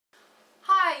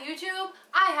Hi YouTube!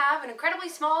 I have an incredibly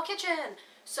small kitchen,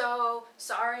 so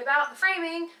sorry about the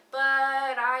framing, but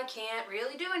I can't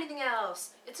really do anything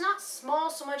else. It's not small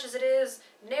so much as it is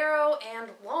narrow and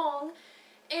long,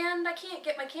 and I can't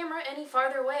get my camera any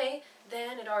farther away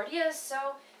than it already is, so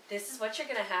this is what you're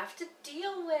gonna have to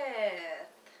deal with.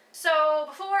 So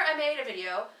before I made a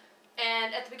video,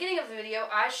 and at the beginning of the video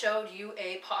I showed you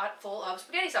a pot full of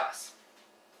spaghetti sauce.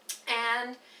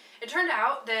 And it turned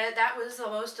out that that was the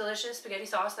most delicious spaghetti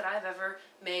sauce that I've ever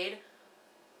made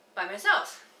by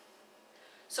myself.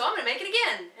 So I'm going to make it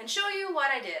again and show you what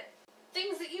I did.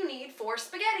 Things that you need for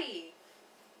spaghetti.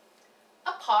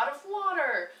 A pot of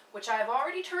water, which I've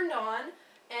already turned on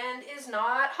and is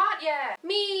not hot yet.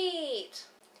 Meat.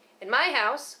 In my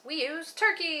house, we use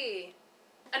turkey.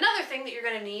 Another thing that you're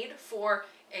going to need for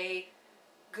a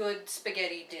good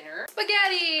spaghetti dinner.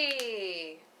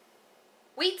 Spaghetti!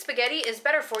 Wheat spaghetti is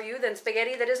better for you than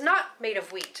spaghetti that is not made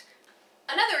of wheat.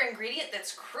 Another ingredient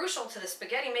that's crucial to the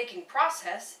spaghetti making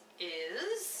process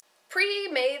is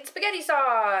pre-made spaghetti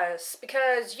sauce,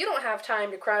 because you don't have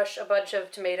time to crush a bunch of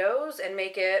tomatoes and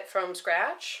make it from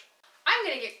scratch. I'm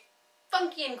gonna get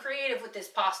funky and creative with this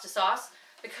pasta sauce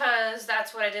because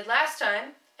that's what I did last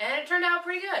time and it turned out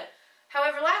pretty good.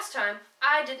 However, last time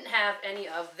I didn't have any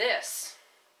of this.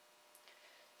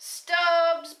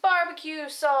 Stubbs barbecue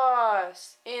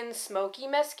sauce in smoky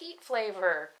mesquite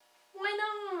flavor. Why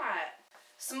not?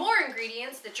 Some more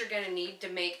ingredients that you're going to need to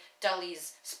make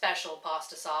Dully's special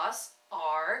pasta sauce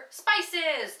are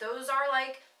spices. Those are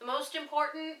like the most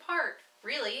important part,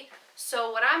 really.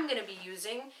 So what I'm going to be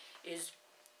using is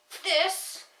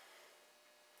this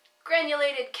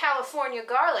granulated California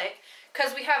garlic,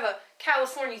 because we have a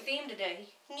California theme today.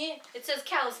 It says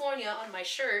California on my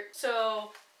shirt.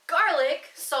 So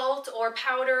garlic, salt, or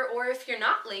powder, or if you're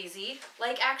not lazy,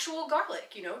 like actual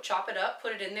garlic, you know, chop it up,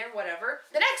 put it in there, whatever.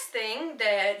 The next thing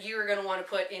that you're going to want to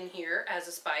put in here as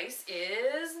a spice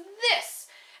is this.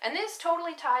 And this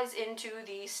totally ties into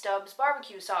the Stubbs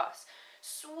barbecue sauce.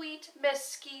 Sweet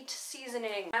mesquite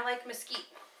seasoning. I like mesquite.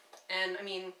 And I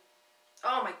mean,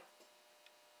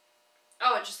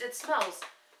 it smells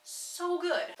so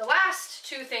good. The last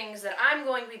two things that I'm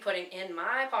going to be putting in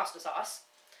my pasta sauce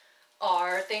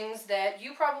are things that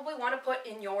you probably want to put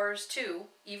in yours too,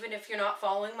 even if you're not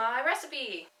following my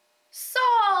recipe. Salt!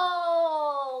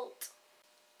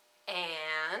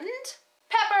 And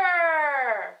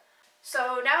pepper!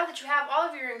 So now that you have all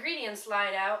of your ingredients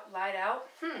laid out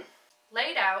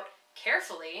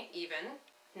carefully even,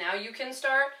 now you can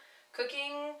start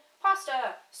cooking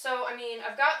pasta. So, I mean,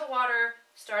 I've got the water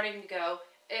starting to go.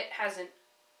 It hasn't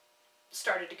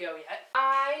started to go yet.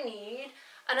 I need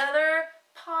another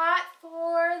pot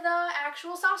for the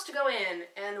actual sauce to go in,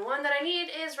 and the one that I need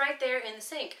is right there in the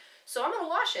sink. So I'm going to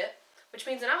wash it, which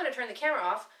means that I'm going to turn the camera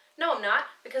off. No, I'm not,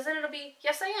 because then it'll be,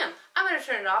 yes I am. I'm going to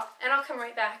turn it off, and I'll come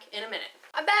right back in a minute.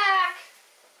 I'm back!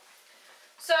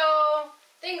 So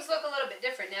things look a little bit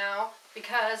different now,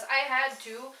 because I had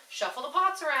to shuffle the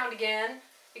pots around again,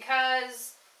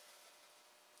 because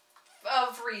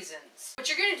of reasons. What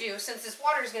you're going to do, since this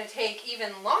water is going to take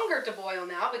even longer to boil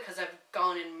now because I've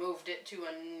gone and moved it to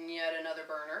yet another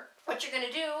burner, what you're going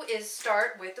to do is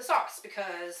start with the sauce,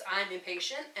 because I'm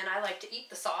impatient and I like to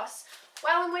eat the sauce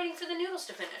while I'm waiting for the noodles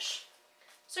to finish.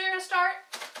 So you're going to start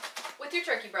with your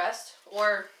turkey breast,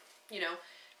 or, you know,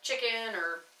 chicken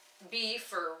or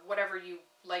beef or whatever you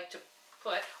like to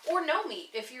put, or no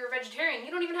meat. If you're a vegetarian, you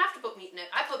don't even have to put meat in it.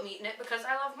 I put meat in it because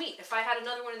I love meat. If I had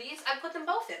another one of these, I'd put them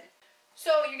both in.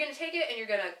 So you're going to take it and you're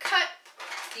going to cut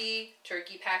the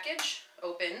turkey package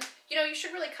open. You know, you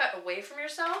should really cut away from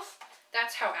yourself.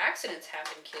 That's how accidents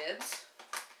happen, kids.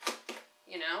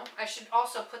 You know, I should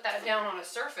also put that down on a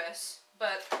surface,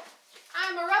 but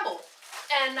I'm a rebel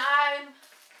and I'm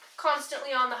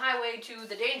constantly on the highway to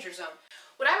the danger zone.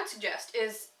 What I would suggest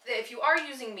is that if you are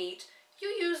using meat, you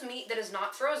use meat that is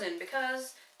not frozen,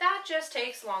 because that just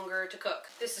takes longer to cook.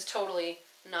 This is totally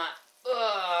not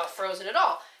frozen at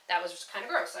all. That was just kind of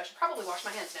gross. I should probably wash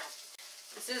my hands now.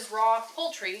 This is raw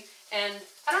poultry, and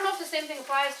I don't know if the same thing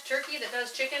applies to turkey that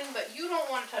does chicken, but you don't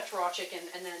want to touch raw chicken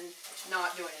and then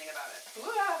not do anything about it.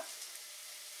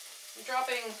 I'm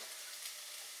dropping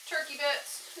turkey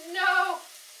bits. No!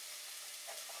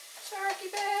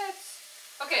 Turkey bits!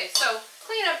 Okay, so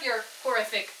clean up your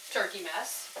horrific turkey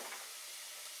mess,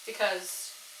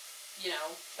 because, you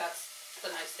know, that's the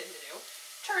nice thing to do.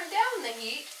 Turn down the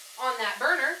heat on that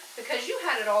burner, because you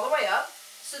had it all the way up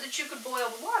so that you could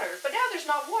boil the water. But now there's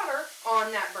not water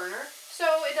on that burner,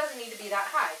 so it doesn't need to be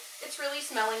that high. It's really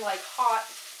smelling like hot,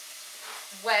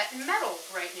 wet metal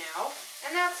right now,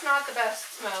 and that's not the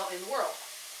best smell in the world.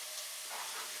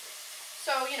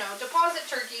 So, you know, deposit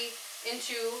turkey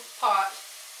into pot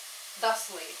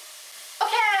thusly.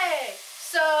 Okay,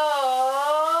 so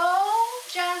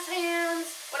jazz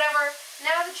hands, whatever.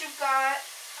 Now that you've got,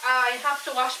 I have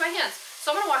to wash my hands.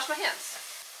 So I'm gonna wash my hands.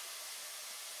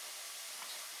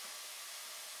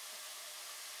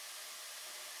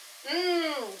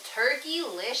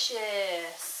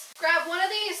 Turkey-licious. Grab one of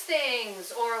these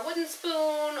things, or a wooden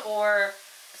spoon, or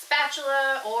a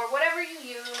spatula, or whatever you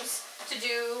use to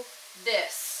do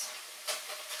this.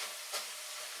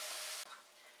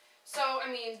 So, I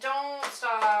mean, don't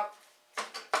stop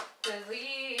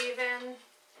believing.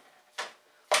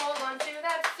 Hold on to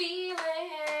that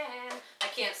feeling. I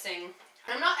can't sing.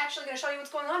 I'm not actually going to show you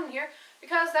what's going on in here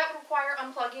because that would require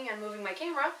unplugging and moving my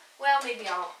camera. Well, maybe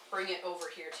I'll bring it over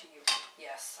here to you.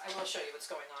 Yes, I will show you what's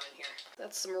going on in here.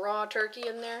 That's some raw turkey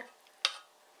in there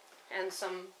and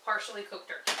some partially cooked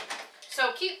turkey.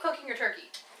 So keep cooking your turkey.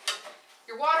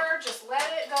 Your water, just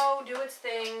let it go, do its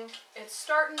thing. It's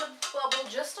starting to bubble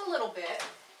just a little bit.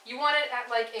 You want it at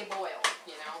like a boil,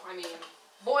 you know? I mean,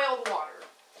 boil the water.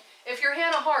 If you're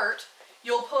Hannah Hart,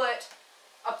 you'll put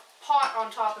a pot on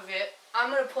top of it.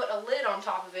 I'm going to put a lid on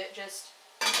top of it just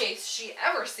in case she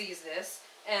ever sees this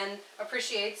and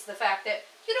appreciates the fact that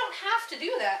you don't have to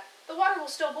do that. The water will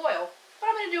still boil, but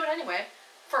I'm going to do it anyway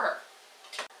for her.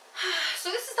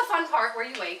 So this is the fun part where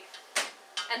you wait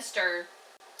and stir.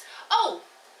 Oh,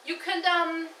 you could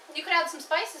add some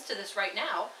spices to this right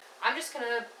now. I'm just going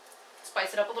to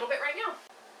spice it up a little bit right now.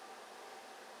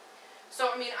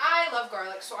 So, I mean, I love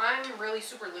garlic, so I'm really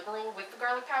super liberal with the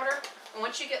garlic powder. And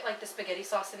once you get, like, the spaghetti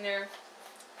sauce in there,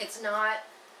 it's not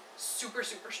super,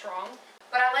 super strong.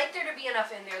 But I like there to be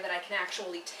enough in there that I can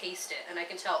actually taste it, and I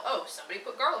can tell, oh, somebody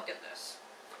put garlic in this.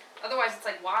 Otherwise, it's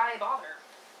like, why bother?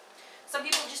 Some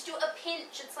people just do a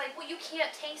pinch. It's like, well, you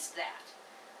can't taste that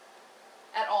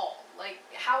at all. Like,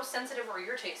 how sensitive are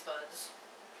your taste buds?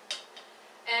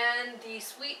 And the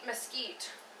sweet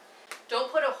mesquite.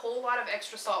 Don't put a whole lot of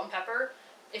extra salt and pepper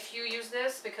if you use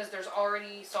this because there's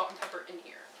already salt and pepper in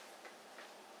here.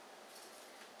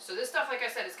 So this stuff, like I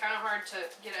said, is kind of hard to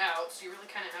get out, so you really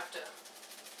kind of have to.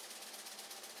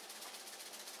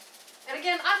 And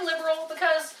again, I'm liberal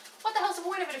because what the hell's the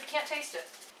point of it if you can't taste it?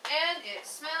 And it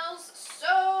smells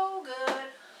so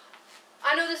good.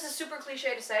 I know this is super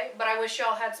cliche to say, but I wish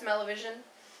y'all had smell-o-vision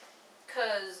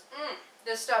because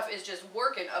this stuff is just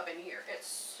working up in here. It's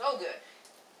so good.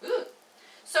 Ooh.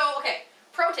 So, okay,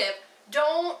 pro tip,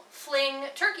 don't fling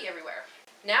turkey everywhere.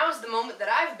 Now is the moment that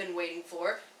I've been waiting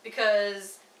for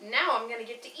because now I'm going to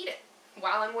get to eat it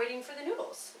while I'm waiting for the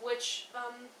noodles, which,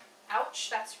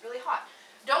 ouch, that's really hot.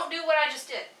 Don't do what I just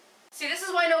did. See, this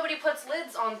is why nobody puts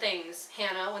lids on things,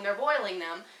 Hannah, when they're boiling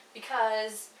them,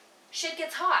 because shit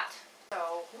gets hot.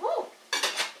 So, woo,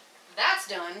 that's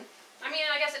done. I mean,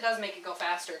 I guess it does make it go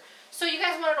faster. So you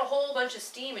guys wanted a whole bunch of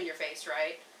steam in your face,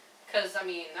 right? Because, I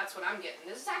mean, that's what I'm getting.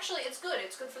 This is actually, it's good.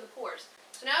 It's good for the pores.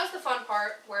 So now is the fun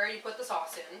part where you put the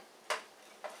sauce in.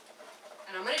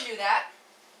 And I'm going to do that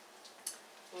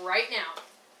right now.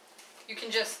 You can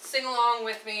just sing along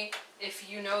with me if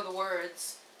you know the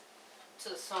words to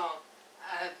the song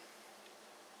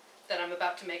that I'm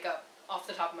about to make up off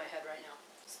the top of my head right now.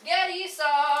 Spaghetti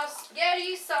sauce,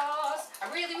 I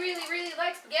really, really, really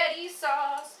like spaghetti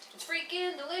sauce. It's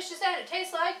freaking delicious and it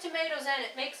tastes like tomatoes and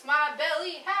it makes my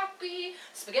belly happy.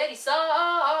 Spaghetti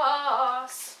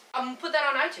sauce. I'm gonna put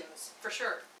that on iTunes for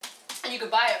sure. And you can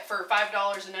buy it for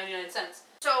 $5.99.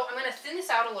 So I'm gonna thin this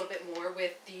out a little bit more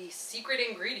with the secret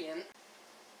ingredient.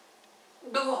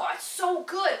 Oh, it's so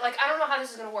good. Like, I don't know how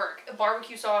this is gonna work.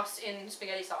 Barbecue sauce in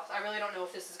spaghetti sauce. I really don't know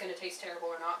if this is gonna taste terrible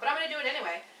or not, but I'm gonna do it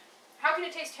anyway. How can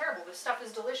it taste terrible? This stuff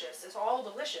is delicious. It's all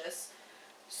delicious.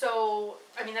 So,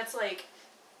 I mean, that's like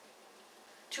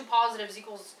 2 positives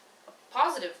equals a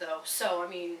positive though. So, I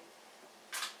mean,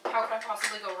 how could I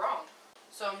possibly go wrong?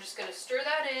 So I'm just gonna stir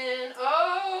that in.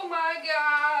 Oh my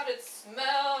God, it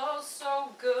smells so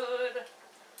good.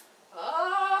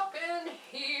 Up in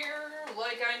here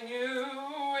like I knew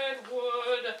it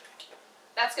would.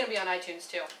 That's gonna be on iTunes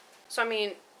too. So, I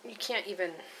mean, you can't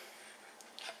even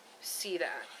see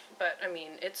that. But, I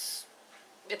mean, it's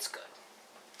good.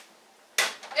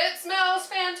 It smells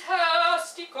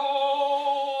fantastico.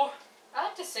 I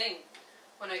like to sing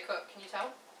when I cook, can you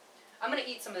tell? I'm going to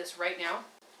eat some of this right now.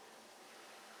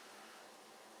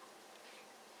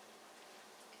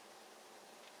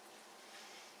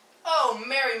 Oh,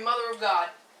 Mary, Mother of God.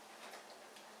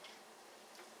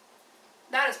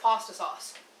 That is pasta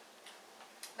sauce.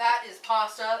 That is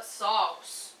pasta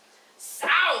sauce.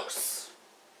 Sauce!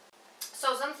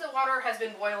 So since the water has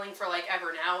been boiling for like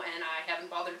ever now and I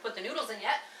haven't bothered to put the noodles in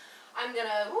yet, I'm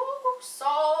gonna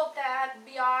salt that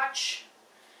biatch.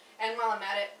 And while I'm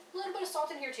at it, a little bit of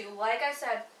salt in here too. Like I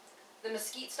said, the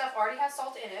mesquite stuff already has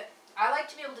salt in it. I like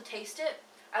to be able to taste it.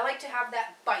 I like to have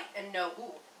that bite and know,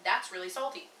 ooh, that's really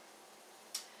salty.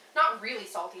 Not really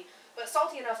salty, but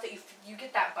salty enough that you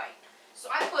get that bite. So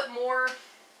I put more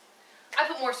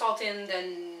salt in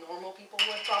than normal people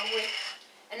would probably.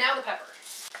 And now the pepper.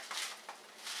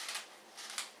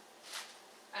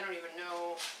 I don't even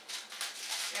know.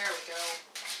 There we go.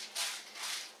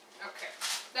 Okay,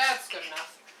 that's good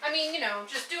enough. I mean, you know,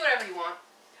 just do whatever you want.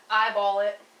 Eyeball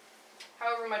it.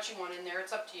 However much you want in there,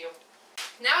 it's up to you.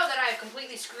 Now that I've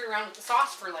completely screwed around with the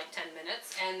sauce for like 10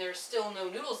 minutes and there's still no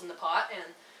noodles in the pot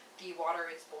and the water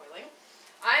is boiling,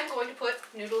 I'm going to put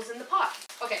noodles in the pot.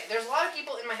 Okay, there's a lot of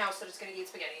people in my house that is going to eat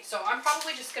spaghetti, so I'm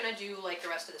probably just going to do like the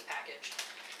rest of this package.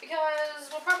 Because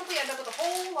we'll probably end up with a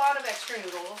whole lot of extra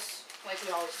noodles, like we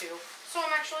always do. So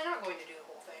I'm actually not going to do the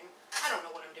whole thing. I don't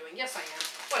know what I'm doing. Yes, I am.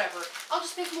 Whatever. I'll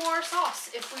just make more sauce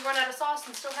if we run out of sauce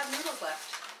and still have noodles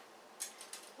left.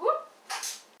 Whoop.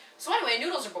 So anyway,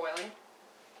 noodles are boiling.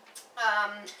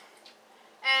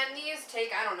 And these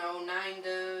take, I don't know, 9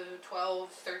 to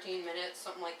 12, 13 minutes,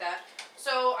 something like that.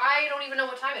 So I don't even know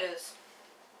what time it is.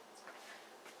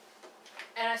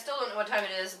 And I still don't know what time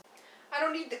it is. I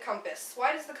don't need the compass.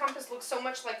 Why does the compass look so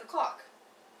much like a clock?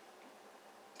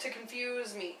 To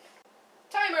confuse me.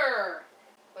 Timer!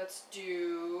 Let's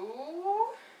do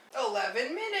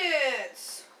 11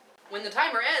 minutes. When the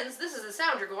timer ends, this is the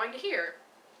sound you're going to hear.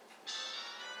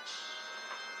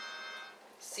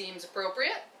 Seems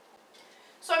appropriate.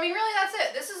 So, I mean, really, that's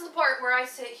it. This is the part where I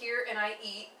sit here and I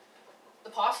eat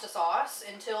the pasta sauce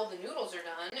until the noodles are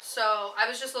done. So, I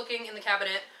was just looking in the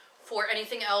cabinet for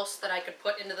anything else that I could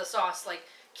put into the sauce, like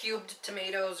cubed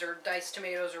tomatoes or diced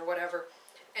tomatoes or whatever.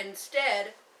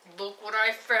 Instead, look what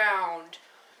I found.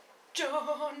 Dun,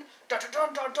 dun,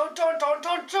 dun, dun, dun, dun, dun,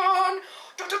 dun, dun, dun,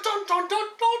 dun, dun, dun, dun,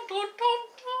 dun, dun,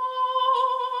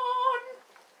 dun.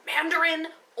 Mandarin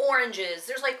oranges.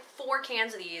 There's like 4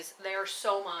 cans of these. They are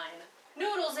so mine.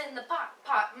 Noodles in the pot,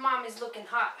 pot. Mommy's looking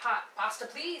hot, hot. Pasta,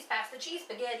 please. Pass the cheese.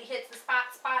 Spaghetti hits the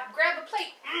spot, spot. Grab a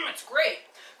plate. It's great.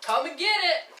 Come and get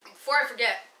it. Before I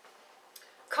forget,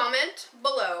 comment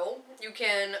below. You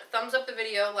can thumbs up the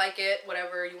video, like it,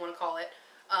 whatever you want to call it.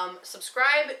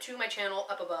 Subscribe to my channel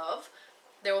up above.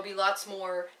 There will be lots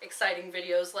more exciting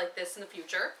videos like this in the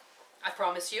future. I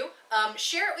promise you.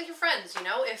 Share it with your friends, you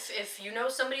know. If you know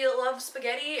somebody that loves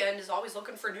spaghetti and is always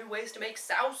looking for new ways to make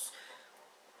sauce,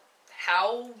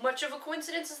 how much of a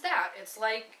coincidence is that? It's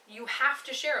like you have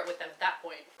to share it with them at that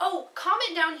point. Oh,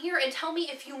 comment down here and tell me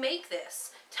if you make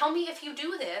this. Tell me if you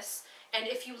do this and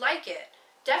if you like it.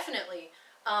 Definitely.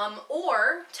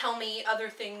 Or tell me other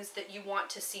things that you want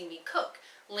to see me cook.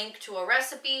 Link to a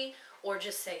recipe, or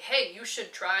just say, hey, you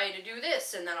should try to do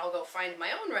this, and then I'll go find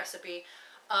my own recipe.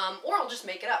 Or I'll just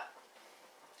make it up.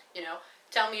 You know,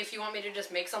 tell me if you want me to just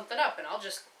make something up, and I'll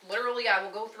just, literally, I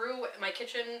will go through my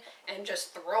kitchen and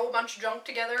just throw a bunch of junk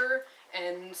together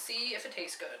and see if it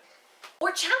tastes good.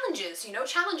 Or challenges, you know,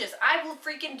 challenges. I will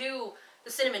freaking do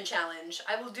the cinnamon challenge.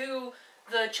 I will do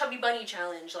the chubby bunny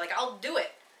challenge. Like, I'll do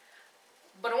it.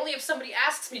 But only if somebody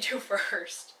asks me to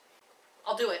first.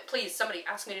 I'll do it. Please, somebody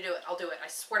ask me to do it. I'll do it. I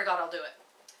swear to God, I'll do it.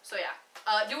 So yeah,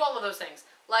 do all of those things.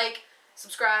 Like,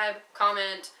 subscribe,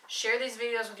 comment, share these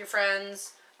videos with your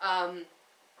friends,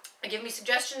 give me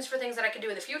suggestions for things that I could do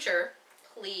in the future.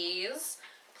 Please,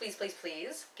 please, please,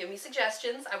 please, give me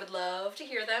suggestions. I would love to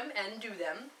hear them and do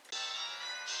them.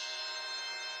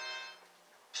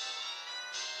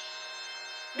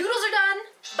 Noodles are done.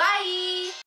 Bye!